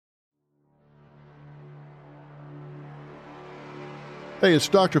Hey, it's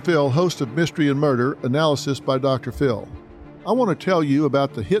Dr. Phil, host of Mystery and Murder, Analysis by Dr. Phil. I want to tell you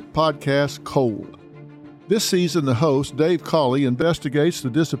about the hit podcast Cold. This season, the host, Dave Cawley, investigates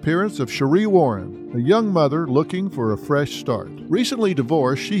the disappearance of Sheree Warren, a young mother looking for a fresh start. Recently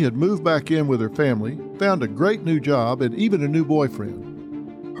divorced, she had moved back in with her family, found a great new job, and even a new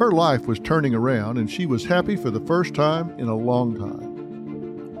boyfriend. Her life was turning around, and she was happy for the first time in a long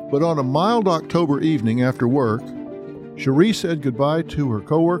time. But on a mild October evening after work, Sheree said goodbye to her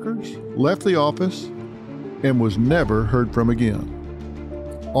coworkers, left the office, and was never heard from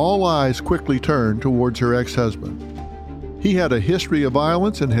again. All eyes quickly turned towards her ex-husband. He had a history of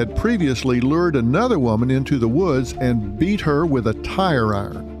violence and had previously lured another woman into the woods and beat her with a tire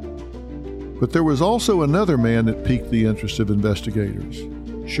iron. But there was also another man that piqued the interest of investigators.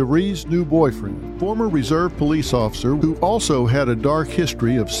 Sheree's new boyfriend, former reserve police officer who also had a dark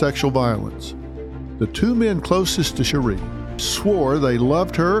history of sexual violence. The two men closest to Sheree swore they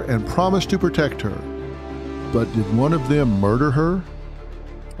loved her and promised to protect her. But did one of them murder her?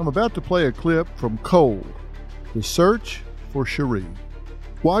 I'm about to play a clip from Cold, The Search for Sheree.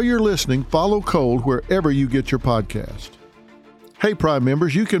 While you're listening, follow Cold wherever you get your podcast. Hey, Prime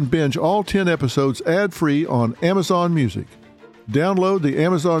members, you can binge all 10 episodes ad-free on Amazon Music. Download the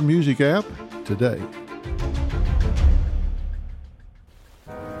Amazon Music app today.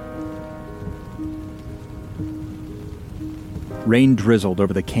 Rain drizzled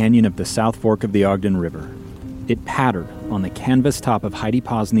over the canyon of the South Fork of the Ogden River. It pattered on the canvas top of Heidi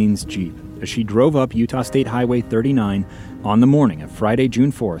Posnan's Jeep as she drove up Utah State Highway 39 on the morning of Friday,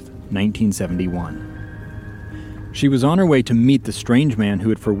 June 4th, 1971. She was on her way to meet the strange man who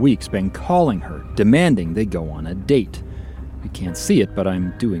had for weeks been calling her, demanding they go on a date. You can't see it, but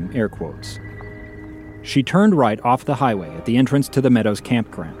I'm doing air quotes. She turned right off the highway at the entrance to the Meadows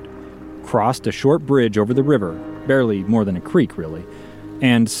campground, crossed a short bridge over the river, barely more than a creek, really,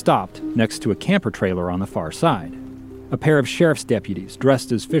 and stopped next to a camper trailer on the far side. A pair of sheriff's deputies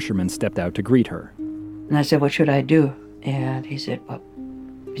dressed as fishermen stepped out to greet her. And I said, "What should I do?" And he said, "Well,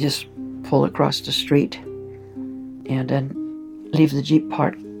 just pull across the street and then leave the Jeep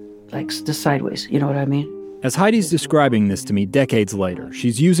parked like the sideways, you know what I mean?" As Heidi's describing this to me decades later,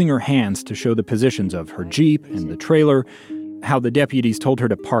 she's using her hands to show the positions of her Jeep and the trailer, how the deputies told her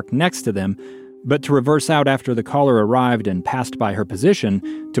to park next to them, but to reverse out after the caller arrived and passed by her position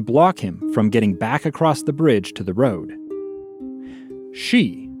to block him from getting back across the bridge to the road.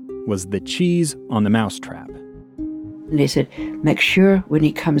 She was the cheese on the mousetrap. And they said, "Make sure when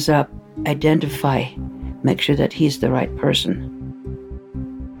he comes up, identify, make sure that he's the right person."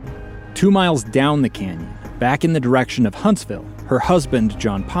 2 miles down the canyon, back in the direction of Huntsville, her husband,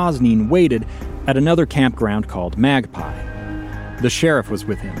 John Posnan, waited at another campground called Magpie. The sheriff was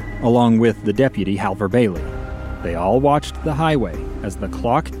with him, along with the deputy, Halver Bailey. They all watched the highway as the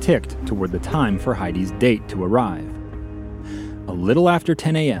clock ticked toward the time for Heidi's date to arrive. A little after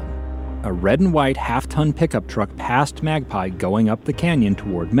 10 a.m., a red and white half-ton pickup truck passed Magpie going up the canyon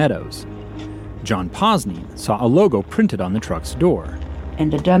toward Meadows. John Posnan saw a logo printed on the truck's door.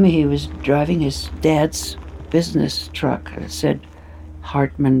 And the dummy, he was driving his dad's business truck. It said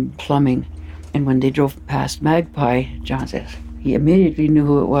Hartman Plumbing. And when they drove past Magpie, John said, he immediately knew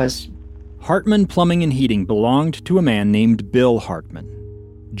who it was. Hartman Plumbing and Heating belonged to a man named Bill Hartman.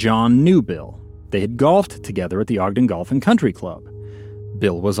 John knew Bill. They had golfed together at the Ogden Golf and Country Club.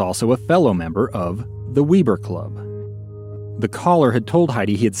 Bill was also a fellow member of the Weber Club. The caller had told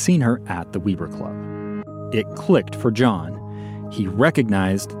Heidi he had seen her at the Weber Club. It clicked for John. He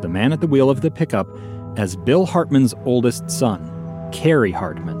recognized the man at the wheel of the pickup as Bill Hartman's oldest son, Kerry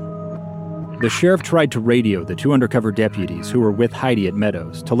Hartman. The sheriff tried to radio the two undercover deputies who were with Heidi at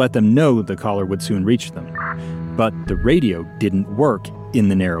Meadows to let them know the caller would soon reach them. But the radio didn't work in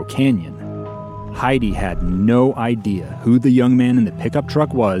the narrow canyon. Heidi had no idea who the young man in the pickup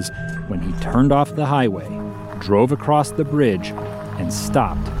truck was when he turned off the highway, drove across the bridge, and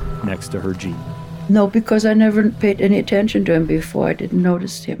stopped next to her Jeep. No, because I never paid any attention to him before. I didn't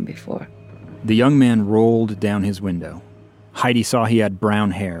notice him before. The young man rolled down his window. Heidi saw he had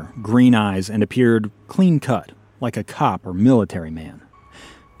brown hair, green eyes, and appeared clean-cut, like a cop or military man.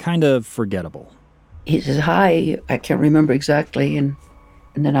 Kind of forgettable. He says, "Hi," I can't remember exactly, and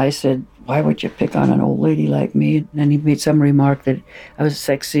then I said, "Why would you pick on an old lady like me?" And then he made some remark that I was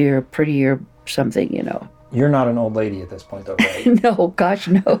sexier, prettier, something, you know. You're not an old lady at this point, though, right? No, gosh,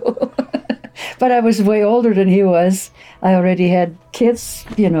 no. But I was way older than he was. I already had kids,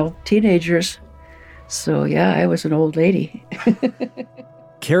 you know, teenagers. So, yeah, I was an old lady.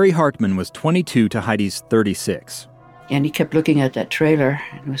 Kerry Hartman was 22 to Heidi's 36. And he kept looking at that trailer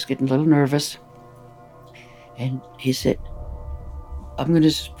and was getting a little nervous. And he said, I'm going to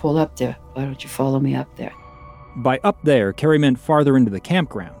just pull up there. Why don't you follow me up there? By up there, Carrie meant farther into the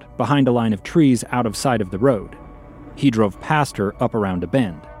campground, behind a line of trees out of sight of the road. He drove past her up around a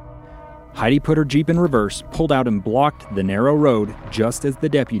bend. Heidi put her Jeep in reverse, pulled out and blocked the narrow road just as the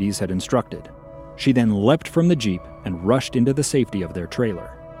deputies had instructed. She then leapt from the Jeep and rushed into the safety of their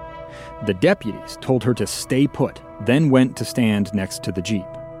trailer. The deputies told her to stay put, then went to stand next to the Jeep.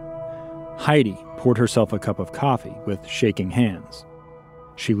 Heidi poured herself a cup of coffee with shaking hands.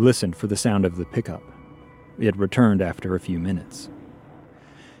 She listened for the sound of the pickup. It returned after a few minutes.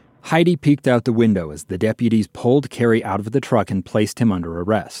 Heidi peeked out the window as the deputies pulled Carrie out of the truck and placed him under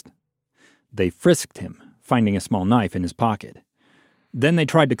arrest. They frisked him, finding a small knife in his pocket. Then they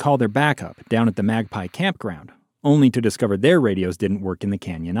tried to call their backup down at the Magpie campground, only to discover their radios didn't work in the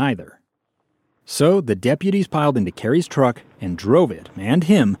canyon either. So the deputies piled into Carrie's truck and drove it, and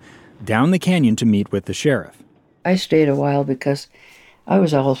him, down the canyon to meet with the sheriff. I stayed a while because I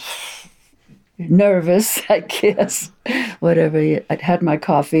was all nervous, I guess. Whatever. I'd had my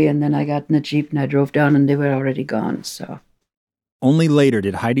coffee, and then I got in the Jeep and I drove down, and they were already gone, so... Only later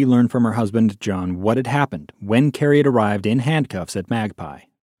did Heidi learn from her husband, John, what had happened when Carrie had arrived in handcuffs at Magpie.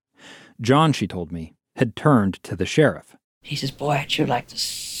 John, she told me, had turned to the sheriff. He says, boy, I'd sure like to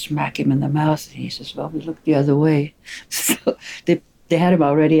smack him in the mouth. And he says, well, we looked the other way. So they had him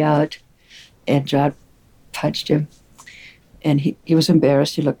already out, and John punched him. And he was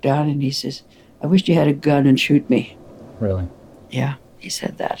embarrassed. He looked down and he says, I wish you had a gun and shoot me. Really? Yeah, he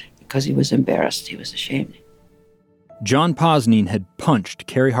said that because he was embarrassed. He was ashamed. John Posnine had punched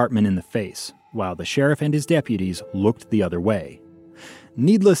Carrie Hartman in the face, while the sheriff and his deputies looked the other way.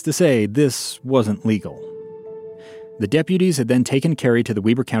 Needless to say, this wasn't legal. The deputies had then taken Carrie to the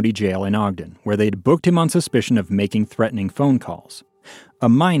Weber County Jail in Ogden, where they'd booked him on suspicion of making threatening phone calls. A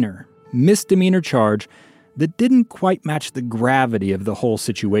minor, misdemeanor charge that didn't quite match the gravity of the whole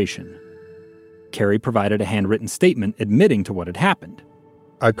situation. Carrie provided a handwritten statement admitting to what had happened.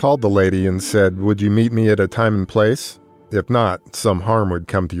 I called the lady and said, would you meet me at a time and place? If not, some harm would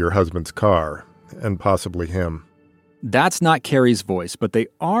come to your husband's car, and possibly him. That's not Carrie's voice, but they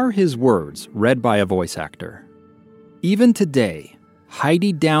are his words, read by a voice actor. Even today,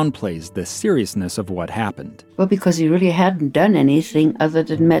 Heidi downplays the seriousness of what happened. Well, because he really hadn't done anything other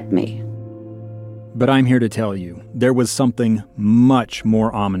than met me. But I'm here to tell you, there was something much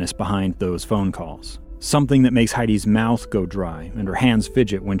more ominous behind those phone calls. Something that makes Heidi's mouth go dry and her hands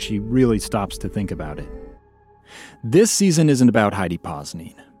fidget when she really stops to think about it. This season isn't about Heidi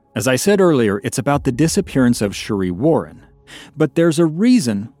Posnine. As I said earlier, it's about the disappearance of Sheree Warren. But there's a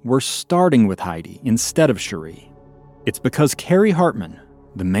reason we're starting with Heidi instead of Sheree. It's because Carrie Hartman,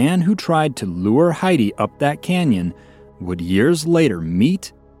 the man who tried to lure Heidi up that canyon, would years later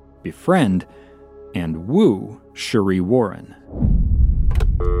meet, befriend, and woo Sheree Warren.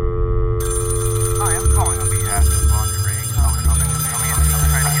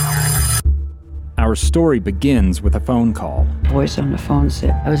 Our story begins with a phone call. Voice on the phone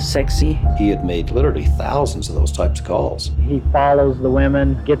said I was sexy. He had made literally thousands of those types of calls. He follows the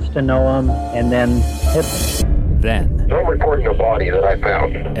women, gets to know them, and then hits them. Then, no reporting a body that I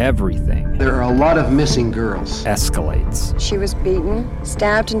found. Everything There are a lot of missing girls. escalates. She was beaten,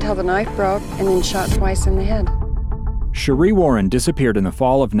 stabbed until the knife broke, and then shot twice in the head. Sheree Warren disappeared in the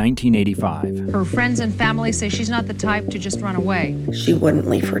fall of 1985. Her friends and family say she's not the type to just run away. She wouldn't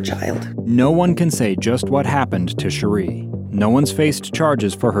leave her child. No one can say just what happened to Sheree. No one's faced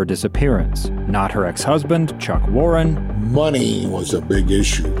charges for her disappearance. Not her ex-husband, Chuck Warren. Money was a big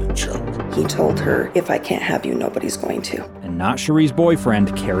issue to Chuck. He told her, if I can't have you, nobody's going to. And not Sheree's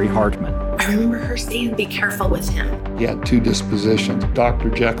boyfriend, Carrie Hartman. I remember her saying, be careful with him. He had two dispositions, Dr.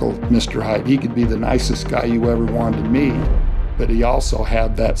 Jekyll, Mr. Hyde. He could be the nicest guy you ever wanted to meet, but he also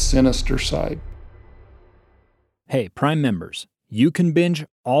had that sinister side. Hey, Prime members, you can binge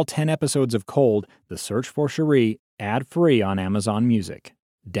all 10 episodes of Cold, The Search for Sheree, ad-free on Amazon Music.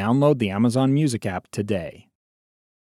 Download the Amazon Music app today.